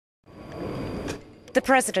The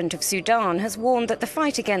president of Sudan has warned that the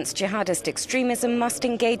fight against jihadist extremism must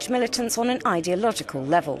engage militants on an ideological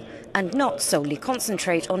level and not solely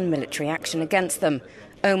concentrate on military action against them.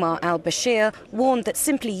 Omar al-Bashir warned that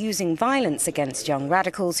simply using violence against young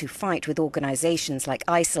radicals who fight with organizations like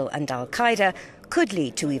ISIL and al-Qaeda could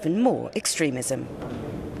lead to even more extremism.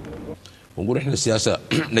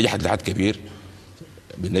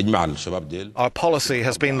 Our policy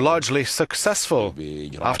has been largely successful.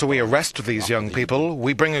 After we arrest these young people,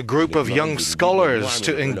 we bring a group of young scholars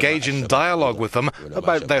to engage in dialogue with them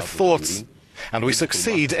about their thoughts. And we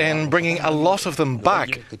succeed in bringing a lot of them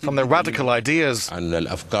back from their radical ideas.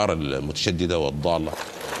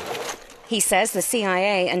 He says the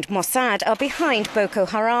CIA and Mossad are behind Boko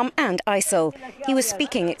Haram and ISIL. He was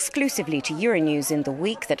speaking exclusively to Euronews in the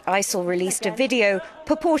week that ISIL released a video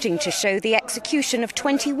purporting to show the execution of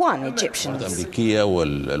 21 Egyptians. I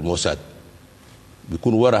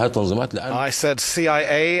said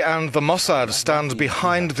CIA and the Mossad stand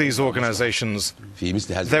behind these organizations.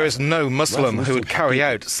 There is no Muslim who would carry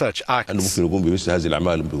out such acts.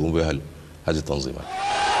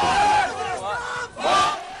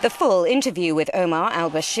 The full interview with Omar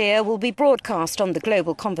al-Bashir will be broadcast on the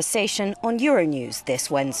Global Conversation on Euronews this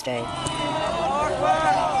Wednesday.